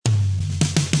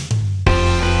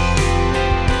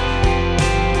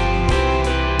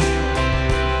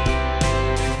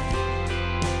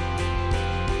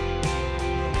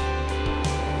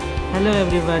Hello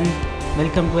everyone,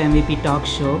 welcome to MVP talk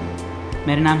show.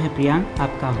 मेरा नाम है प्रियांक,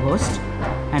 आपका होस्ट।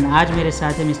 एंड आज मेरे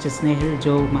साथ है मिस्टर स्नेहिल,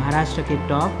 जो महाराष्ट्र के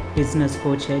टॉप बिजनेस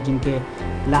कोच है, जिनके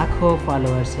लाखों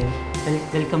फॉलोअर्स है।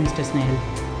 Welcome mister Snehil.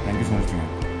 Thank you so much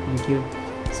Priyank. Thank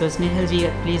you. So Snehil ji,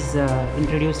 please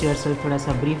introduce yourself, थोड़ा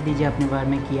सा ब्रीफ दीजिए अपने बारे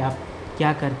में कि आप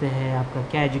क्या करते हैं, आपका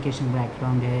क्या एजुकेशन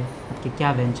बैकग्राउंड है, आपके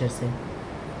क्या वेंचर्स है।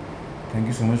 Thank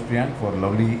you so much Priyank for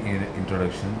lovely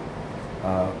introduction.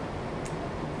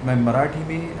 मैं मराठी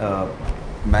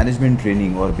में मैनेजमेंट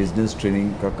ट्रेनिंग और बिजनेस ट्रेनिंग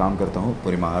का काम करता हूँ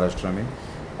पूरे महाराष्ट्र में।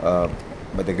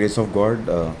 By the grace of God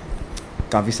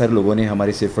काफ़ी सारे लोगों ने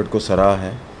हमारी इस एफर्ट को सराहा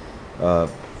है।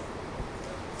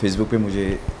 फेसबुक पे मुझे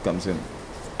कम से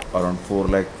कम अराउंड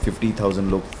 4,50,000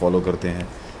 लोग फॉलो करते हैं।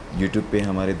 यूट्यूब पे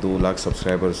हमारे 2 लाख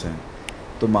सब्सक्राइबर्स हैं।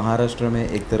 तो महाराष्ट्र में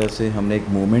एक तरह से हमने एक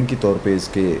मूवमेंट के तौर पे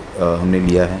इसके हमने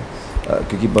लिया है,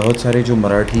 क्योंकि बहुत सारे जो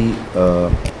मराठी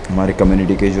हमारे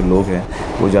कम्युनिटी के जो लोग हैं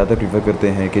वो ज़्यादा प्रीफर करते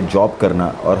हैं कि जॉब करना,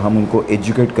 और हम उनको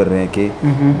एजुकेट कर रहे हैं कि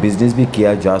बिज़नेस भी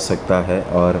किया जा सकता है।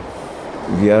 और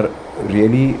we are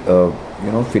really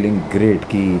feeling great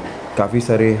कि काफ़ी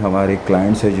सारे हमारे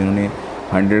क्लाइंट्स हैं जिन्होंने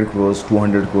 100 करोड़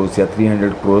 200 करोड़ या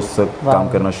 300 करोड़ तक काम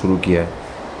करना शुरू किया है।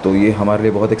 तो ये हमारे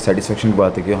लिए बहुत एक सेटिस्फेक्शन की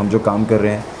बात है कि हम जो काम कर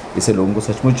रहे हैं इससे लोगों को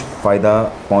सचमुच फ़ायदा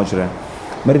पहुंच रहा है।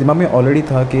 मेरे दिमाग में ऑलरेडी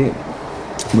था कि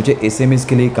मुझे SMEs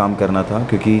के लिए काम करना था,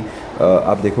 क्योंकि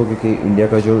आप देखोगे कि इंडिया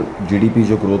का जो GDP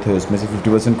जो ग्रोथ है उसमें से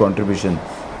 50% कंट्रीब्यूशन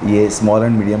ये small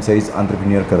and medium size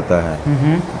entrepreneur करता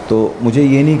है। तो मुझे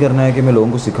ये नहीं करना है कि मैं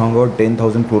लोगों को सिखाऊंगा और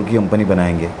 10,000 करोड़ की कंपनी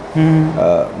बनाएंगे।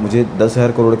 मुझे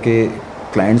 10,000 करोड़ के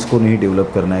क्लाइंट्स को नहीं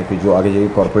डेवलप करना है कि जो आगे जाके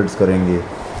कॉर्पोरेट्स करेंगे।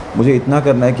 मुझे इतना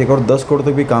करना है कि अगर 10 करोड़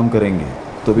तक भी काम करेंगे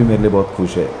तो भी मेरे लिए बहुत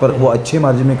खुश है, पर वो अच्छे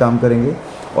मार्जिन में काम करेंगे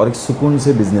और एक सुकून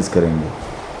से बिज़नेस करेंगे।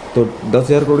 तो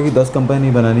 10,000 करोड़ की 10 कंपनी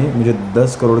नहीं बनानी है, मुझे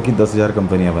 10 करोड़ की 10,000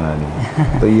 कंपनियां बनानी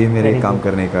है। तो ये मेरे काम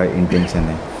करने का इंटेंशन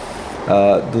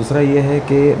है। दूसरा ये है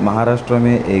कि महाराष्ट्र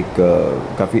में एक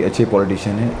काफ़ी अच्छे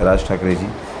पॉलिटिशियन हैं, राज ठाकरे जी,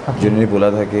 जिन्होंने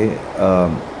बोला था कि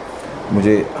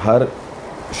मुझे हर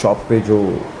शॉप पे जो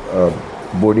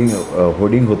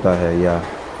होर्डिंग होता है, या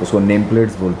उसको नेम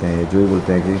प्लेट्स बोलते हैं, जो ये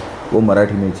बोलते हैं कि वो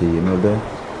मराठी में चाहिए। मैं बोलता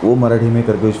है वो मराठी में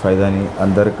करके कुछ फ़ायदा नहीं,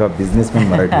 अंदर का बिजनेसमैन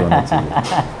मराठी होना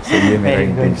चाहिए। तो ये मेरा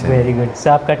इंटेंशन है। Very good. सो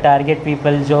आपका टारगेट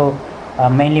पीपल जो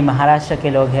मेनली महाराष्ट्र के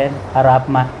लोग हैं, और आप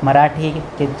मराठी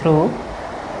के थ्रू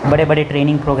बड़े बड़े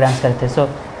ट्रेनिंग प्रोग्राम्स करते हैं। सो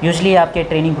यूजुअली आपके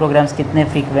ट्रेनिंग प्रोग्राम्स कितने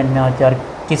फ्रीक्वेंट में होते हैं, और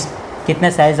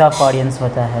कितने साइज़ ऑफ ऑडियंस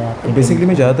होता है आपके? बेसिकली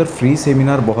मैं ज़्यादातर फ्री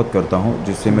सेमिनार बहुत करता हूँ,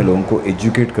 जिससे मैं लोगों को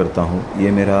एजुकेट करता हूँ।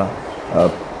 ये मेरा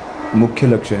मुख्य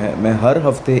लक्ष्य है। मैं हर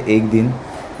हफ्ते एक दिन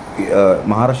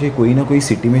महाराष्ट्र की कोई ना कोई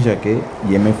सिटी में जाके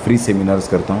ये मैं फ्री सेमिनार्स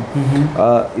करता हूँ।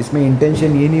 इसमें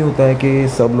इंटेंशन ये नहीं होता है कि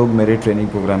सब लोग मेरे ट्रेनिंग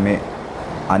प्रोग्राम में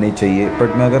आने चाहिए,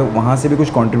 बट मैं अगर वहाँ से भी कुछ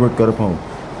कंट्रीब्यूट कर पाऊँ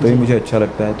तो ये मुझे अच्छा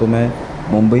लगता है। तो मैं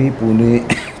मुंबई, पुणे,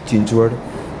 चिंचवड,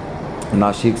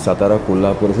 नासिक, सातारा,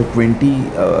 कोल्हापुर, ऐसे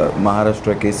 20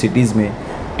 महाराष्ट्र के सिटीज़ में,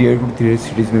 Tier 2 Tier 3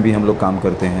 सिटीज़ में भी हम लोग काम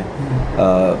करते हैं।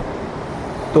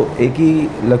 तो एक ही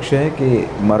लक्ष्य है कि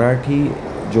मराठी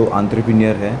जो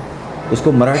एंटरप्रेन्योर है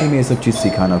उसको मराठी में ये सब चीज़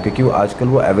सिखाना, क्योंकि वो आजकल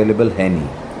वो अवेलेबल है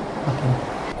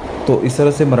नहीं। तो इस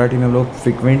तरह से मराठी में हम लोग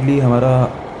फ्रिक्वेंटली, हमारा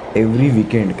एवरी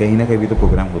वीकेंड कहीं ना कहीं भी तो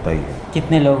प्रोग्राम होता ही है।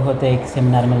 कितने लोग होते हैं एक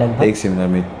सेमिनार में? लगभग एक सेमिनार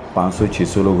में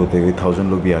 500-600 लोग होते हैं, 1000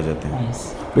 लोग भी आ जाते हैं।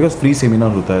 बिकॉज फ्री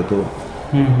सेमिनार होता है तो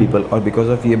पीपल, और बिकॉज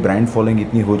ऑफ ये ब्रांड फॉलोइंग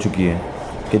इतनी हो चुकी है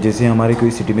कि जैसे हमारे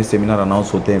कोई सिटी में सेमिनार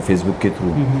अनाउंस होते हैं फेसबुक के थ्रू,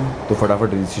 तो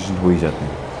फटाफट रजिस्ट्रेशन हो ही जाते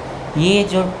हैं। ये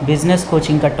जो बिज़नेस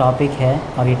कोचिंग का टॉपिक है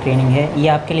और ये ट्रेनिंग है, ये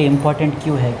आपके लिए इम्पोर्टेंट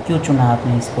क्यों है? क्यों चुना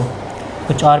आपने इसको?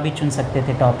 कुछ और भी चुन सकते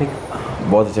थे टॉपिक।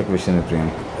 बहुत अच्छा क्वेश्चन है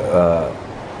प्रियंक।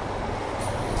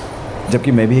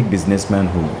 जबकि मैं भी एक बिजनेसमैन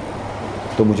हूँ,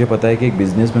 तो मुझे पता है कि एक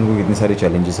बिजनेसमैन को कितने सारे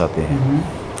चैलेंजेस आते हैं।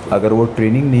 अगर वो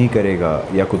ट्रेनिंग नहीं करेगा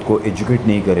या खुद को एजुकेट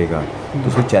नहीं करेगा तो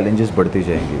उसके चैलेंजेस बढ़ते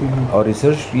जाएंगे। और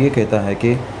रिसर्च ये कहता है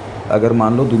कि अगर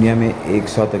मान लो दुनिया में एक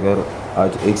साथ, अगर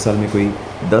आज एक साल में कोई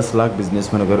 10 लाख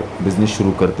बिजनेसमैन अगर बिज़नेस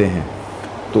शुरू करते हैं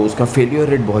तो उसका फेलियर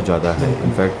रेट बहुत ज़्यादा है।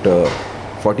 इनफैक्ट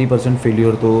 40%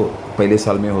 फेलियर तो पहले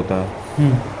साल में होता है,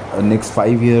 नेक्स्ट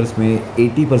 5 ईयर्स में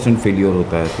 80% फेलियर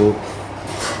होता है। तो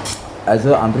एज अ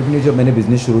एंटरप्रेन्योर जब मैंने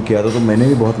बिज़नेस शुरू किया था तो मैंने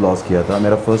भी बहुत लॉस किया था।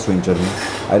 मेरा फर्स्ट वेंचर में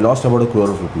I lost about 1 crore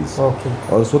rupees.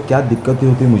 और उसको क्या दिक्कतें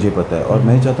होती मुझे पता है, और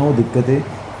मैं चाहता हूँ दिक्कतें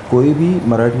कोई भी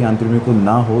मराठी एंटरप्रेन्योर को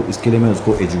ना हो, इसके लिए मैं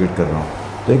उसको एजुकेट कर रहा हूँ।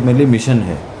 तो एक मेरे लिए मिशन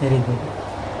है। Very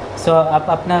good. सो आप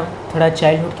अपना थोड़ा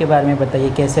चाइल्डहुड के बारे में बताइए,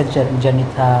 कैसे जर्नी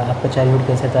था आपका? चाइल्डहुड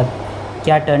कैसे था?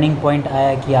 क्या टर्निंग पॉइंट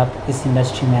आया कि आप इस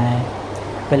इंडस्ट्री में आए?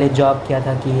 पहले जॉब किया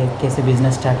था कि कैसे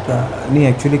बिज़नेस स्टार्ट किया? नहीं,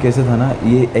 एक्चुअली कैसे था ना,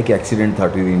 ये एक एक्सीडेंट था।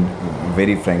 टू बी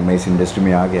वेरी फ्रैंक, मैं इस इंडस्ट्री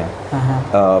में आ गया।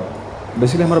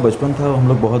 बेसिकली हमारा बचपन था, हम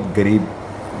लोग बहुत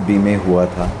गरीबी में हुआ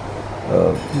था।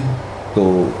 तो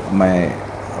मैं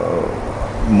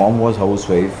mom was house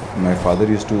wife, my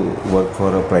father use to work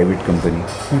for a private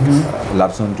company,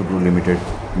 Larsen Toubro limited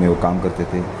में वो काम करते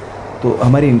थे। तो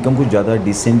हमारी इनकम कुछ ज़्यादा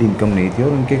डिसेंट इनकम नहीं थी,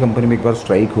 और उनके कंपनी में एक बार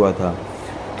स्ट्राइक हुआ था।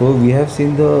 तो we have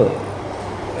seen the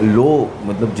low,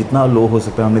 मतलब जितना लो हो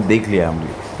सकता है हमने देख लिया,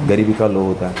 हमने गरीबी का लो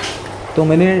होता है। तो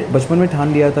मैंने बचपन में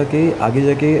ठान लिया था कि आगे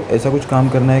जाके ऐसा कुछ काम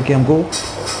करना है कि हमको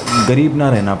गरीब ना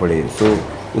रहना पड़े। तो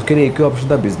उसके लिए एक ही ऑप्शन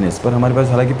था बिज़नेस, पर हमारे पास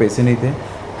हालांकि पैसे नहीं थे।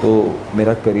 तो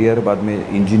मेरा करियर बाद में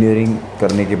इंजीनियरिंग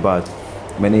करने के बाद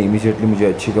मैंने इमीडिएटली, मुझे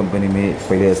अच्छी कंपनी में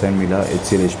पहले असाइन मिला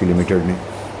HCL HP लिमिटेड में।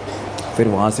 फिर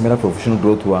वहाँ से मेरा प्रोफेशनल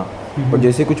ग्रोथ हुआ, और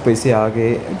जैसे कुछ पैसे आ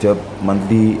गए, जब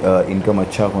मंथली इनकम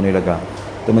अच्छा होने लगा,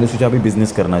 तो मैंने सोचा अभी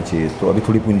बिज़नेस करना चाहिए। तो अभी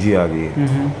थोड़ी पूंजी आ गई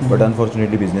है, बट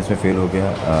अनफॉर्चुनेटली बिज़नेस में फेल हो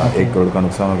गया। 1 करोड़ का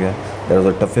नुकसान हो गया। That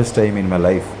was the toughest time in my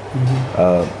life.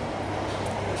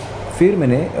 फिर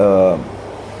मैंने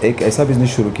एक ऐसा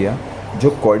बिज़नेस शुरू किया जो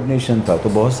कोऑर्डिनेशन था। तो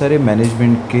बहुत सारे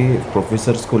मैनेजमेंट के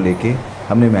प्रोफेसर्स को लेके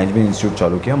हमने मैनेजमेंट इंस्टीट्यूट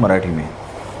चालू किया मराठी में।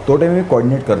 तो टाइम में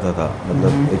कोऑर्डिनेट करता था,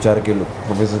 मतलब HR के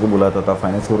प्रोफेसर को बुलाता था,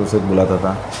 फाइनेंस के प्रोफेसर को बुलाता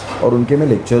था, और उनके में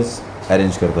लेक्चर्स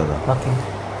अरेंज करता था।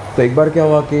 तो एक बार क्या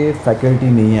हुआ कि फैकल्टी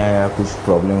नहीं आया, कुछ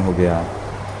प्रॉब्लम हो गया।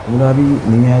 तो बोला अभी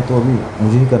नहीं आया तो अभी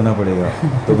मुझे ही करना पड़ेगा।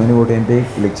 तो मैंने वो टाइम पे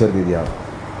एक लेक्चर दे दिया,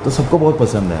 तो सबको बहुत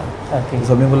पसंद आया। तो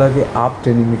सबने बोला कि आप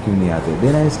ट्रेनिंग में क्यों नहीं आते।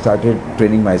 Then I started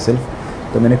training my self.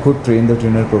 तो मैंने खुद ट्रेन द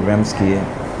ट्रेनर प्रोग्राम्स किए,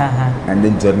 and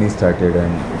then journey started,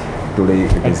 and today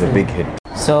it is a big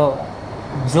hit. सो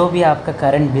जो भी आपका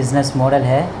करंट बिजनेस मॉडल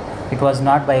है, it was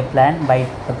not bye plan, bye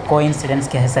coincidence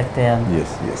कह सकते हैं हम।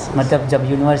 यस। मतलब जब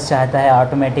यूनिवर्स चाहता है,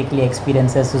 ऑटोमेटिकली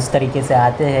एक्सपीरियंसेस उस तरीके से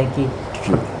आते हैं कि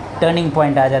टर्निंग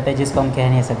पॉइंट आ जाता है, जिसको हम कह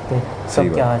नहीं सकते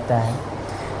सब क्या होता है।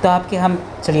 तो आपके हम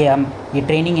ये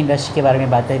ट्रेनिंग इंडस्ट्री के बारे में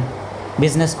बातें,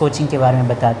 बिज़नेस कोचिंग के बारे में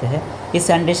बताते हैं। इस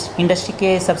इंडस्ट्री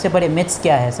के सबसे बड़े मिथ्स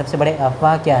क्या है, सबसे बड़े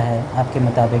अफवाह क्या है आपके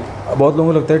मुताबिक? बहुत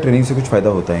लोगों को लगता है ट्रेनिंग से कुछ फ़ायदा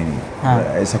होता ही नहीं। हाँ।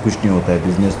 ऐसा कुछ नहीं होता है।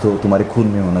 बिज़नेस तो तुम्हारे खून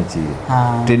में होना चाहिए।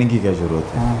 हाँ। ट्रेनिंग की क्या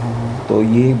ज़रूरत है। हाँ। तो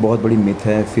ये एक बहुत बड़ी मिथ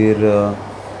है। फिर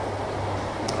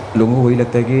लोगों को वही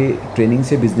लगता है कि ट्रेनिंग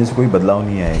से बिज़नेस में कोई बदलाव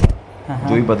नहीं आएगा।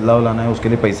 जो भी बदलाव लाना है उसके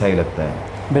लिए पैसा ही लगता है।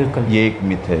 बिल्कुल, ये एक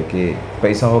मिथ है कि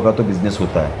पैसा होगा तो बिज़नेस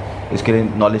होता है, इसके लिए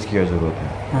नॉलेज की क्या ज़रूरत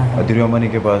है। धीरू अंबानी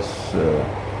के पास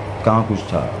कहाँ कुछ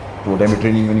था, तो टाइम में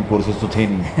ट्रेनिंग कोर्सेज तो थे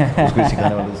नहीं, उसको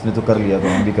सिखाने वाला, उसने तो कर लिया, तो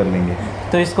हम भी कर लेंगे।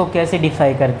 तो इसको कैसे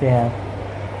डिफाई करते हैं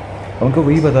आप? उनको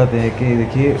वही बताते हैं कि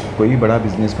देखिए, कोई भी बड़ा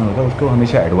बिजनेसमैन होता है, उसको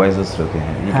हमेशा एडवाइजर्स रहते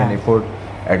हैं। यू कैन अफोर्ड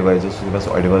एडवाइजर्स, उसके पास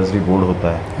एडवाइजरी बोर्ड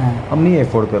होता है। हम नहीं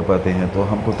अफोर्ड कर पाते हैं, तो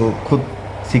हमको तो खुद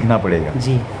सीखना पड़ेगा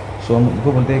जी। सो हम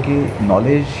उनको बोलते हैं कि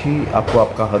नॉलेज ही आपको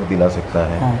आपका हक दिला सकता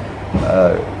है।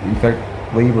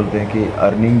 इनफैक्ट वही बोलते हैं कि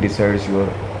earning decides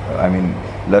your,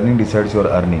 learning decides your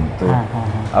earning. तो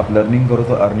आप लर्निंग करो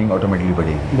तो अर्निंग ऑटोमेटिकली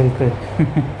बढ़ेगी।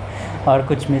 बिल्कुल। और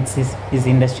कुछ मिथ्स इस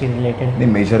इंडस्ट्री रिलेटेड? नहीं,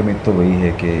 मेजर मिथ तो वही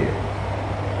है कि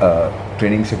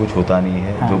ट्रेनिंग से कुछ होता नहीं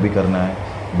है। जो भी करना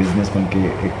है बिजनेसमैन के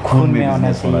एक खून में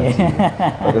बिजनेस होना चाहिए।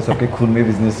 अगर सबके खून में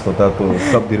बिजनेस होता तो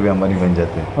सब धीरू अंबानी बन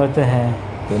जाते। वो तो है।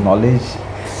 तो नॉलेज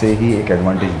से ही एक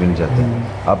एडवांटेज मिल जाता है।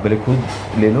 आप पहले खुद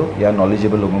ले लो या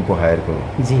नॉलेजेबल लोगों को हायर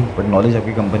करो जी, बट नॉलेज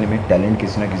आपकी कंपनी में, टैलेंट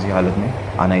किसी ना किसी हालत में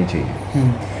आना ही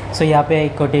चाहिए। सो यहाँ पे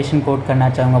एक कोटेशन कोट करना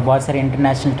चाहूँगा, बहुत सारे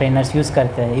इंटरनेशनल ट्रेनर्स यूज़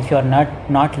करते हैं, if you are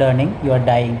not learning you are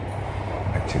dying.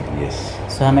 Actually yes.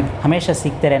 सो हमें हमेशा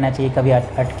सीखते रहना चाहिए, कभी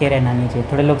अटके रहना नहीं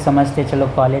चाहिए। थोड़े लोग समझते चलो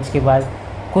कॉलेज के बाद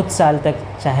कुछ साल तक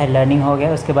चाहे लर्निंग हो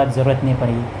गया, उसके बाद ज़रूरत नहीं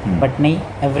पड़ी, बट नहीं,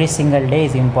 every single day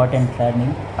is important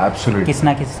learning. Absolutely. किसी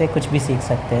ना किसी से कुछ भी सीख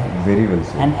सकते हैं। Very well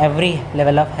said. And every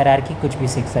level of hierarchy कुछ भी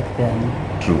सीख सकते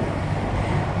हैं। ट्रू।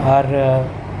 और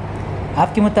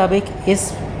आपके मुताबिक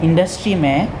इस इंडस्ट्री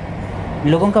में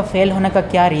लोगों का फेल होने का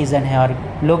क्या रीज़न है, और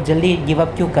लोग जल्दी गिव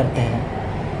अप क्यों करते हैं?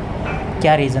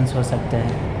 क्या रीज़न्स हो सकते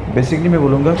हैं? बेसिकली मैं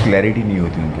बोलूँगा क्लैरिटी नहीं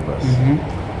होती उनके पास।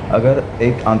 अगर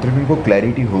एक एंटरप्रेन्योर को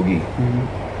क्लैरिटी होगी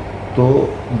तो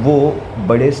वो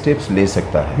बड़े स्टेप्स ले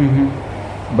सकता है,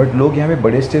 बट लोग यहाँ पे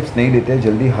बड़े स्टेप्स नहीं लेते हैं,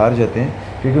 जल्दी हार जाते हैं,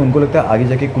 क्योंकि उनको लगता है आगे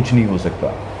जाके कुछ नहीं हो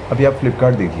सकता। अभी आप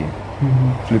फ्लिपकार्ट देखिए,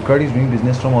 Flipkart is doing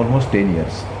business from almost 10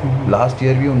 years. Last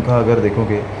year भी उनका अगर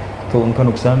देखोगे तो उनका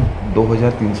नुकसान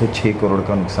 2306 करोड़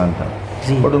का नुकसान था,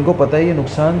 बट उनको पता है ये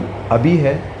नुकसान अभी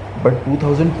है, बट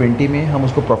 2020 में हम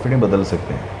उसको प्रॉफिट में बदल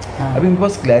सकते हैं। अभी उनके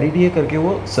पास क्लैरिटी है करके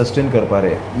वो सस्टेन कर पा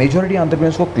रहे हैं। मेजॉरिटी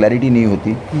एंटरप्रेन्योर्स को क्लैरिटी नहीं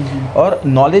होती, और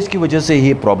नॉलेज की वजह से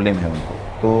ये प्रॉब्लम है उनको।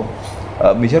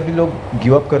 तो मेजॉरिटी लोग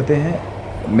गिव अप करते हैं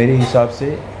मेरे हिसाब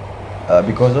से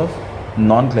बिकॉज ऑफ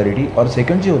नॉन क्लैरिटी। और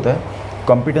सेकंड जो होता है,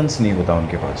 कॉम्पिटेंस नहीं होता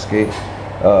उनके पास कि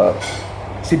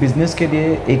किसी बिजनेस के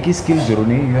लिए एक ही स्किल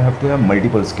जरूरी नहीं, you have to have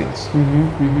multiple skills.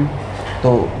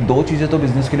 तो दो चीज़ें तो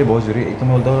बिज़नेस के लिए बहुत ज़रूरी है। एक तो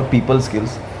मैं बोलता हूँ people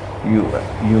skills,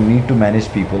 you need to manage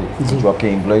people, जी। जो आपके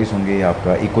एम्प्लॉयज़ होंगे या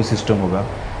आपका इकोसिस्टम होगा,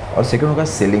 और सेकंड होगा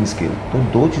सेलिंग स्किल। तो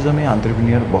दो चीज़ों में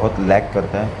एंटरप्रेन्योर बहुत लैक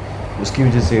करता है, उसकी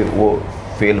वजह से वो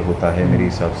फेल होता है। मेरे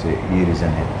हिसाब से ये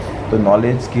रीज़न है। तो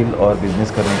नॉलेज, स्किल और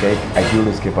बिजनेस करने का एक एटीट्यूड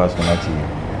उसके पास होना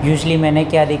चाहिए। यूजली मैंने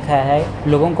क्या देखा है,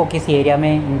 लोगों को किसी एरिया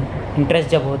में इंटरेस्ट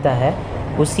जब होता है,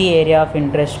 उसी एरिया ऑफ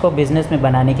इंटरेस्ट को बिजनेस में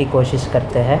बनाने की कोशिश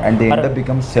करते हैं एंड दे एंड और up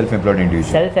become self employed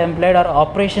individual. Self employed और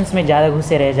ऑपरेशंस में ज़्यादा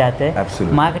घुसे रह जाते हैं।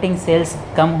 Absolutely. मार्केटिंग सेल्स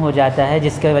कम हो जाता है,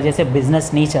 जिसके वजह से बिजनेस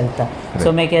नहीं चलता।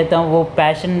 सो मैं कहता हूँ वो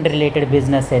पैशन रिलेटेड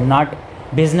बिजनेस है, not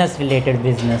business related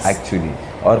business actually.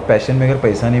 और पैशन में अगर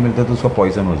पैसा नहीं मिलता तो उसका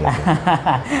पॉइजन हो जाता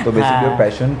है। तो बेसिकली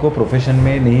पैशन को प्रोफेशन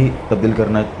में नहीं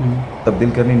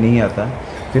तब्दील करने नहीं आता,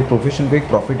 फिर प्रोफेशन को एक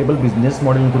प्रॉफिटेबल बिजनेस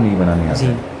मॉडल उनको नहीं बनाने आता।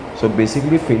 जी। सो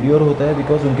बेसिकली फेलियर होता है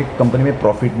बिकॉज उनके कंपनी में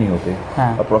प्रॉफिट नहीं होते।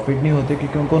 हाँ। और प्रॉफिट नहीं होते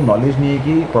क्योंकि उनको नॉलेज नहीं है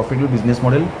कि प्रॉफिटेबल बिजनेस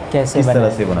मॉडल कैसे किस तरह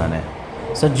बनाएं। से बनाना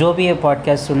है। सो जो भी ये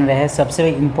पॉडकास्ट सुन रहे हैं, सबसे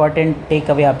इम्पॉर्टेंट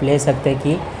टेक अवे आप ले सकते हैं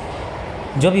कि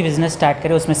जो भी बिज़नेस स्टार्ट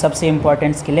करें उसमें सबसे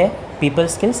इम्पॉर्टेंट स्किल है people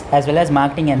skills as well as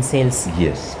marketing and sales.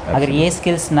 Yes, अगर ये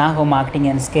स्किल्स ना हो, मार्केटिंग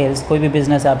एंड स्किल्स, कोई भी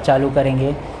बिज़नेस आप चालू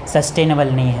करेंगे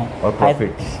सस्टेनेबल नहीं है और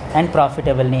प्रॉफिट एंड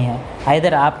प्रॉफिटेबल नहीं है।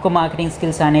 आइदर आपको मार्केटिंग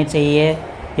स्किल्स आने चाहिए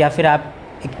या फिर आप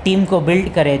एक टीम को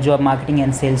बिल्ड करें जो अब मार्केटिंग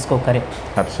एंड सेल्स को करे,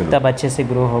 तब अच्छे से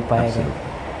ग्रो हो पाएगा।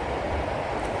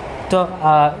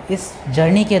 तो इस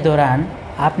जर्नी के दौरान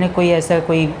आपने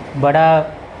कोई बड़ा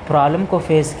प्रॉब्लम को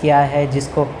फेस किया है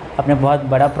जिसको अपने बहुत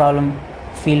बड़ा प्रॉब्लम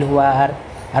फील हुआ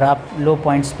और आप लो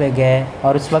पॉइंट्स पे गए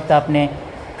और उस वक्त आपने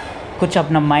कुछ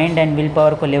अपना माइंड एंड विल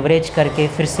पावर को लेवरेज करके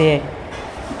फिर से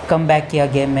कम बैक किया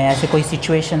गेम में, ऐसे कोई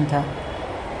सिचुएशन था?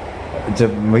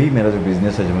 जब वही मेरा जो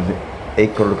बिजनेस है, जब मुझे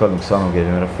 1 करोड़ का नुकसान हो गया,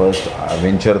 जो मेरा फर्स्ट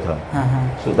वेंचर था, हाँ।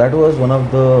 So that was one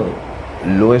of the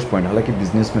lowest point. हालांकि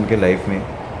बिजनेसमैन के लाइफ में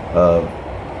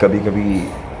कभी कभी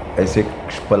ऐसे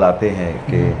पल आते हैं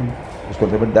कि उसको,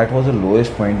 but that was the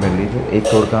lowest point मेरे लिए। जो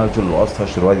 1 करोड़ का जो लॉस था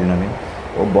शुरुआती दिनों में,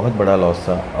 वो बहुत बड़ा लॉस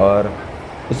था। और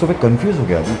उस वक्त कंफ्यूज हो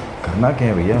गया, अभी करना क्या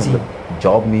है भैया, मतलब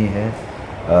जॉब नहीं है,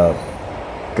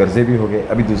 कर्जे भी हो गए,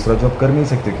 अभी दूसरा जॉब कर नहीं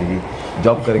सकते क्योंकि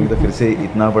जॉब करेंगे तो फिर से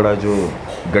इतना बड़ा जो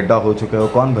गड्ढा हो चुका है वो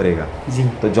कौन भरेगा। जी।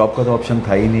 तो जॉब का तो ऑप्शन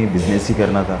था ही नहीं, बिजनेस ही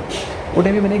करना था। वो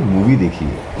टाइम में मैंने एक मूवी देखी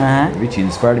है विच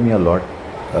इंस्पायर्ड मी अ लॉट।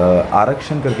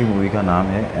 आरक्षण करके मूवी का नाम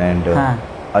है, and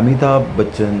Amitabh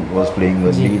Bachchan was playing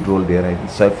lead role there,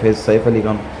 Saif Ali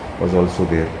Khan was also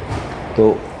there.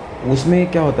 तो उसमें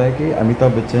क्या होता है कि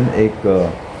अमिताभ बच्चन एक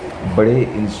बड़े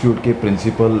इंस्टीट्यूट के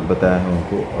प्रिंसिपल बताया है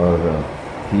उनको, और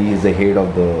he is the head of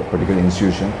the particular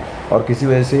institution, और किसी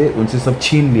वजह से उनसे सब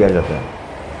छीन लिया जाता है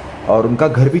और उनका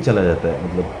घर भी चला जाता है,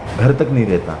 मतलब घर तक नहीं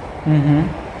रहता।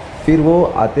 फिर वो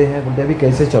आते हैं, बोलते हैं अभी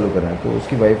कैसे चालू करना है। तो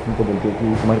उसकी वाइफ उनको बोलती है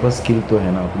कि तुम्हारे पास स्किल तो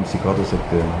है ना, तुम सिखा तो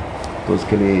सकते हो ना, तो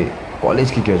उसके लिए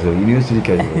कॉलेज की क्या जरूरत, यूनिवर्सिटी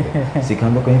क्या जरूरत है,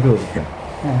 सिखाना तो कहीं पे हो सकता है।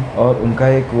 और उनका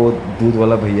एक वो दूध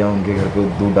वाला भैया उनके घर पे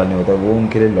दूध डालने होता है, वो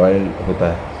उनके लिए लॉयल होता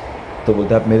है, तो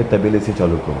बोलता है आप मेरे तबेले से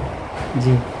चालू करो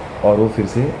जी। और वो फिर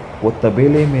से वो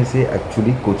तबेले में से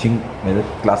एक्चुअली कोचिंग मेरे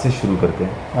क्लासेस शुरू करते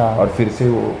हैं और फिर से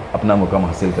वो अपना मुकाम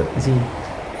हासिल करते हैं जी।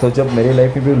 तो जब मेरे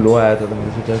लाइफ में भी लो आया था तो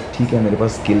मैंने सोचा ठीक है मेरे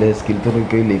पास स्किल है, स्किल तो मैं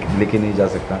कहीं लेके नहीं जा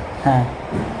सकता।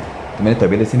 तो मैंने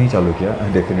तबेले से नहीं चालू किया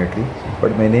डेफिनेटली,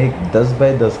 बट मैंने एक 10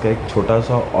 बाय 10 का एक छोटा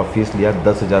सा ऑफिस लिया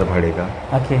 10,000 भाड़े का,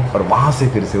 और वहाँ से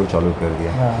फिर से वो चालू कर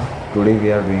दिया। Today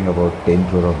we are doing about 10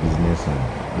 crore of business,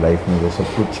 life में वो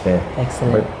सब कुछ है।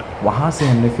 बट वहाँ से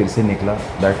हमने फिर से निकला,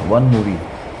 दैट वन मूवी।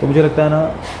 तो मुझे लगता है ना,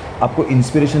 आपको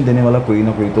इंस्पिरेशन देने वाला कोई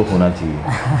ना कोई तो होना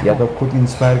चाहिए, या तो आप खुद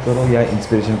इंस्पायर करो या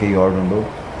इंस्पिरेशन कहीं और ढूंढो।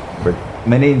 बट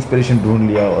मैंने इंस्पिरेशन ढूंढ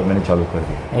लिया और मैंने चालू कर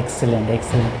दिया। Excellent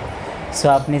excellent. सो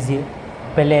आपने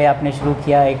पहले आपने शुरू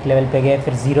किया, एक लेवल पे गए,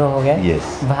 फिर ज़ीरो हो गए।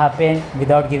 यस। वहाँ पे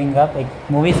विदाउट गिविंग अप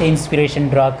एक मूवी से इंस्पिरेशन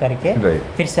ड्रॉ करके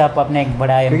फिर से आप अपने एक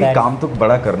बड़ा एम्पायर, काम तो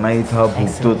बड़ा करना ही था,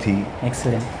 भूख तो थी।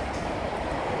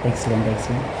 Excellent excellent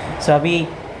excellent. सो अभी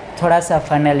थोड़ा सा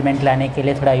फन एलिमेंट लाने के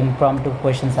लिए थोड़ा इम्प्रॉम्प्टू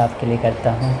क्वेश्चंस आपके लिए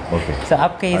करता हूँ। ओके। सो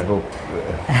आपके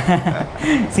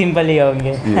सिंपल ही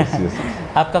होंगे। yes, yes.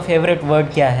 आपका फेवरेट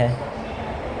वर्ड क्या है?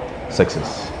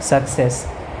 सक्सेस। सक्सेस।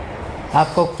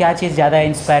 आपको क्या चीज़ ज़्यादा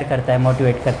इंस्पायर करता है,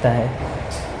 मोटिवेट करता है?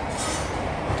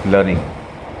 लर्निंग।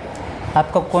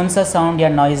 आपको कौन सा साउंड या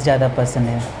नॉइज़ ज़्यादा पसंद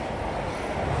है?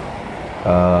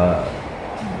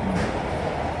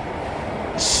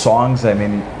 सॉन्ग्स, आई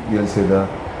मीन यूल से द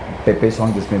पेपे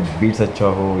सॉन्ग जिसमें बीट्स अच्छा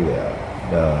हो, या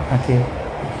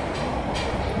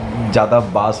ज़्यादा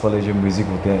बास वाले जो म्यूज़िक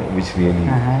होते हैं which really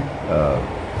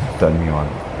turn me on,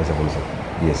 ऐसा बोल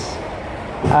सकते हैं। यस।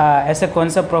 ऐसा कौन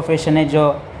सा प्रोफेशन है जो,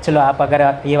 चलो आप अगर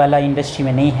ये वाला इंडस्ट्री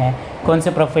में नहीं है, कौन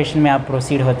से प्रोफेशन में आप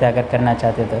प्रोसीड होते अगर करना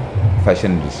चाहते तो?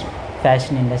 Fashion industry.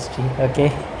 Fashion industry, okay.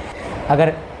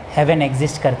 अगर हेवन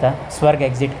एग्जिस्ट करता, स्वर्ग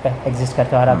एग्जिस्ट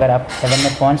करता, और अगर आप हेवन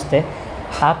में पहुंचते,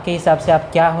 आपके हिसाब से आप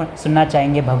क्या सुनना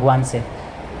चाहेंगे भगवान से?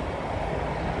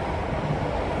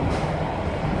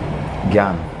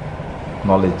 ज्ञान,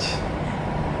 नॉलेज।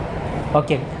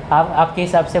 ओके, आप आपके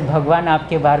हिसाब से भगवान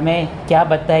आपके बारे में क्या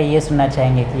बताए ये सुनना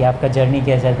चाहेंगे कि आपका जर्नी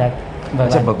कैसा था?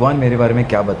 अच्छा, भगवान मेरे बारे में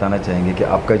क्या बताना चाहेंगे कि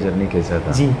आपका जर्नी कैसा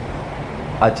था? जी।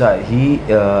 अच्छा,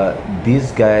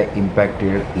 this guy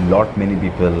impacted lot many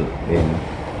people in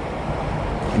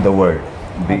the world.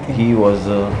 He was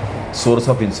a source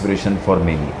of inspiration for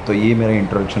many. तो ये मेरा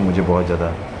इंट्रोडक्शन मुझे बहुत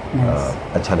ज़्यादा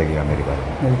अच्छा लगेगा मेरे बारे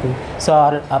में। बिल्कुल। सो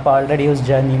आप ऑलरेडी उस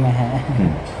जर्नी में हैं।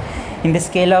 In the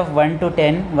scale of 1 to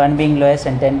 10, 1 being lowest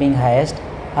and 10 being highest,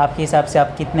 आपके हिसाब से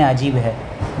आप कितने अजीब है,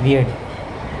 वियर्ड?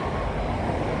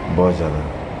 बहुत ज़्यादा।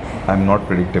 I am not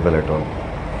predictable at all.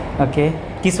 Okay,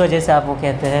 किस वजह से आप वो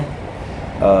कहते हैं?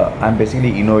 I am basically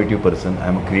innovative person, I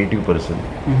am a creative person.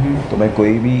 तो मैं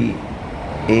कोई भी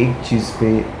एक चीज़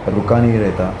पे रुका नहीं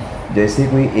रहता। जैसे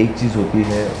कोई एक चीज़ होती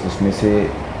है उसमें से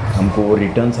हमको वो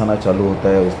रिटर्न्स आना चालू होता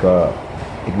है, उसका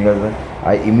एक निकलता है,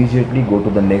 I immediately go to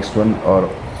the next one और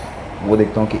वो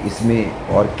देखता हूँ कि इसमें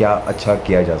और क्या अच्छा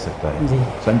किया जा सकता है। जी।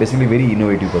 सो I am basically very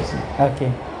innovative person. Okay,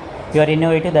 you are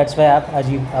innovative, that's why आप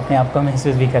अजीब अपने आप को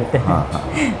महसूस भी करते हैं। हाँ।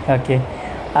 ओके,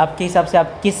 आपके हिसाब से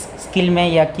आप किस स्किल में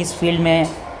या किस फील्ड में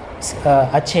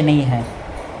अच्छे नहीं हैं?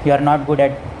 You are not good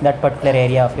at that particular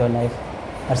area of your life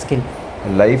और स्किल।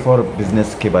 लाइफ और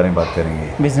बिजनेस के बारे में बात करेंगे।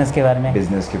 बिजनेस के बारे में?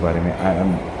 बिजनेस के बारे में I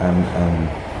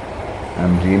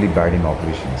am really bad in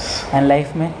operations. And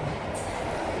life में?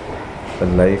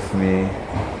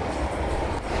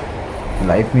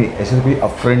 लाइफ में ऐसे तो कोई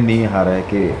अपफ्रंट नहीं आ रहा है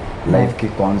कि लाइफ के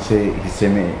कौन से हिस्से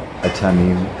में अच्छा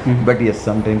नहीं हूँ, but yes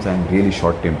sometimes I am really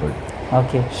short tempered.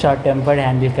 Okay, short tempered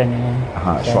handle करने में?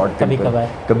 हाँ, शॉर्ट कभी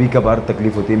कभी कभार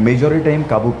तकलीफ होती है। मेजॉरिटी टाइम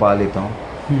काबू पा लेता हूँ,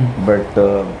 बट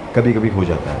कभी कभी हो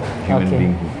जाता है, ह्यूमन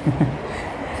बीइंग हूँ।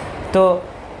 तो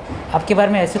आपके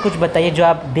बारे में ऐसे कुछ बताइए जो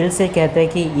आप दिल से कहते हैं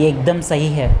कि ये एकदम सही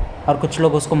है और कुछ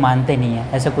लोग उसको मानते नहीं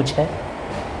हैं, ऐसा कुछ है?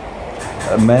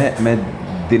 मैं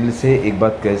दिल से एक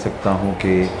बात कह सकता हूँ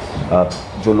कि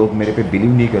जो लोग मेरे पे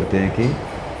बिलीव नहीं करते हैं कि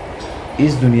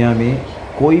इस दुनिया में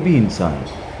कोई भी इंसान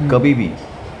कभी भी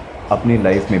अपनी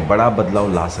लाइफ में बड़ा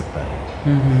बदलाव ला सकता है।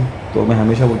 तो मैं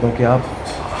हमेशा बोलता हूँ कि आप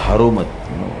हारो मत,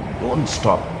 don't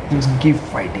stop, just keep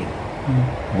fighting,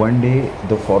 one day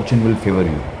the Fortune will favour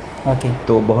you. Okay.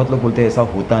 तो बहुत लोग बोलते हैं ऐसा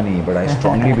होता नहीं, बट आई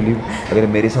स्ट्रांगली बिलीव अगर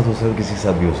मेरे साथ हो सकता है किसी के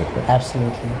साथ भी हो सकता है।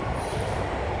 एब्सोल्युटली।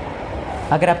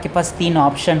 अगर आपके पास 3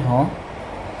 ऑप्शन हो,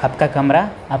 आपका कमरा,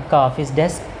 आपका ऑफिस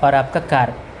डेस्क और आपका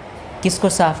कार, किसको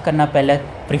साफ़ करना पहले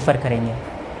प्रीफर करेंगे?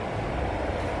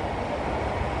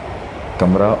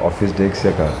 कमरा, ऑफिस डेस्क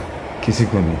या कार? किसी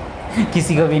को नहीं।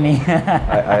 किसी को भी नहीं।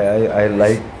 I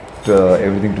like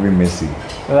everything to be messy.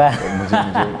 मुझे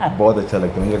बहुत अच्छा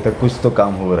लगता है। मुझे लगता है कुछ तो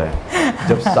काम हो रहा है।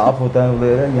 जब साफ होता है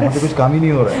बोले यहाँ पे कुछ काम ही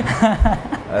नहीं हो रहा है।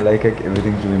 I like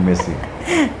everything to be messy.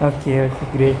 Okay,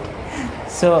 great.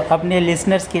 सो अपने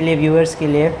लिसनर्स के लिए, व्यूअर्स के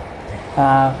लिए,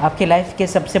 आपके लाइफ के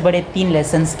सबसे बड़े 3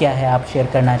 लेसन्स क्या है आप शेयर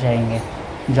करना चाहेंगे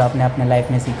जो आपने अपने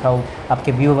लाइफ में सीखा हो,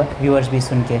 आपके व्यूअर्स भी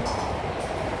सुन के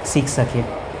सीख सके?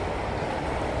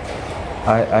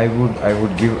 I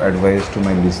would give advice to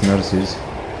my listeners is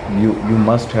you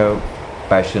must have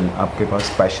passion। आपके पास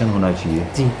पैशन होना चाहिए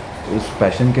जी। उस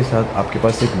पैशन के साथ आपके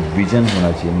पास एक विजन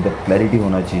होना चाहिए, मतलब क्लैरिटी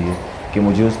होना चाहिए कि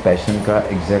मुझे उस पैशन का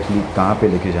एग्जैक्टली कहाँ पे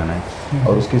लेके जाना है।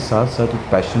 और उसके साथ साथ उस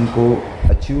पैशन को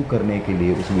अचीव करने के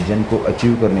लिए, उस विजन को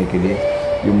अचीव करने के लिए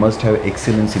you must have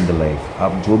excellence in the life.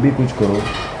 आप जो भी कुछ करो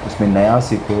उसमें नया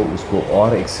सीखो, उसको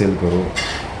और एक्सेल करो।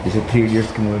 जैसे 3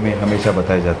 इडियट्स की मूवी में हमेशा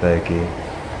बताया जाता है कि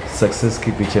सक्सेस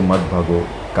के पीछे मत भागो,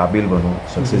 काबिल बनो,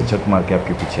 सक्सेस झक मार के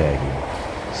आपके पीछे आएगी।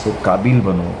 सो काबिल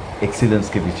बनो, एक्सीलेंस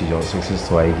के पीछे जाओ, सक्सेस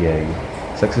तो आएगी।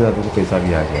 सक्सेस आते तो पैसा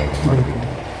भी आ जाएगा।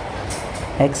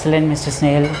 एक्सीलेंट मिस्टर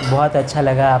स्नेहल, बहुत अच्छा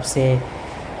लगा आपसे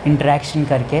इंटरेक्शन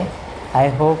करके। आई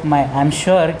एम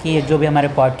श्योर कि जो भी हमारे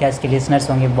पॉडकास्ट के लिसनर्स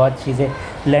होंगे बहुत चीज़ें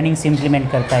लर्निंग्स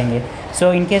इम्प्लीमेंट कर पाएंगे।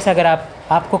 सो इन केस अगर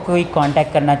आपको कोई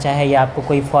कांटेक्ट करना चाहे या आपको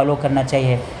कोई फॉलो करना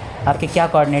चाहिए, आपके क्या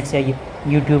कोऑर्डिनेट्स है?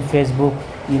 यूट्यूब, फेसबुक,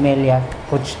 ईमेल या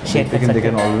कुछ शेयर कर सकते हैं? They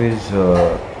can always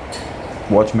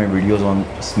watch my videos on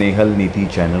Snehal नीति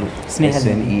चैनल,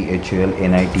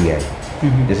 SNEHLNITI।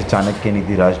 जैसे चाणक्य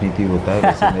नीति राजनीति होता है,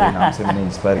 वैसे मेरे नाम से मैंने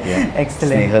इंस्पायर किया है।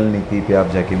 स्नेहल नीति पे आप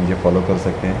जाके मुझे फॉलो कर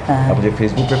सकते हैं। आप मुझे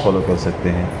फेसबुक पे फॉलो कर सकते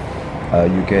हैं।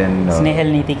 यू कैन स्नेहल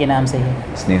नीति के नाम से ही,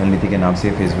 स्नेहल नीति के नाम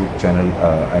से फेसबुक चैनल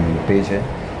पेज है।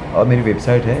 और मेरी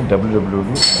वेबसाइट है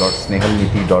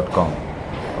www.snehalniti.com।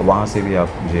 वहाँ से भी आप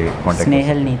मुझे कॉन्टैक्ट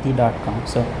snehalniti.com।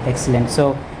 सो एक्सीलेंट।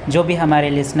 सो जो भी हमारे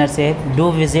लिसनर्स है,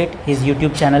 do visit his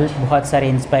YouTube channel. बहुत सारे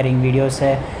इंस्पायरिंग वीडियोस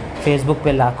है, फेसबुक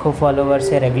पे लाखों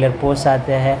फॉलोवर्स है, रेगुलर पोस्ट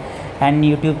आते हैं, एंड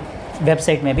यूट्यूब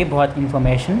वेबसाइट में भी बहुत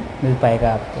इन्फॉर्मेशन मिल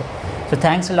पाएगा आपको. So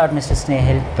thanks a lot mister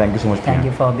Snehil. Thank you so much. Thank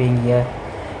you for being here.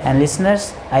 And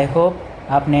listeners, I hope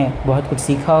आपने बहुत कुछ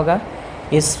सीखा होगा.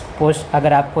 इस पोस्ट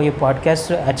अगर आपको ये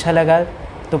पॉडकास्ट अच्छा लगा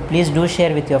तो please do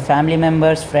share with your family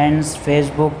members, friends,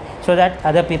 Facebook, so that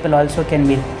other people also can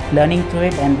be learning through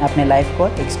it and अपने लाइफ को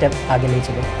एक स्टेप आगे ले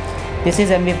चले. This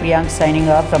is MV Priyank signing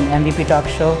off from MVP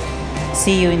Talk Show.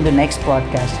 See you in the next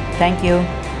podcast. Thank you.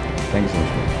 Thank you so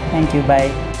much. Thank you.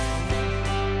 Bye.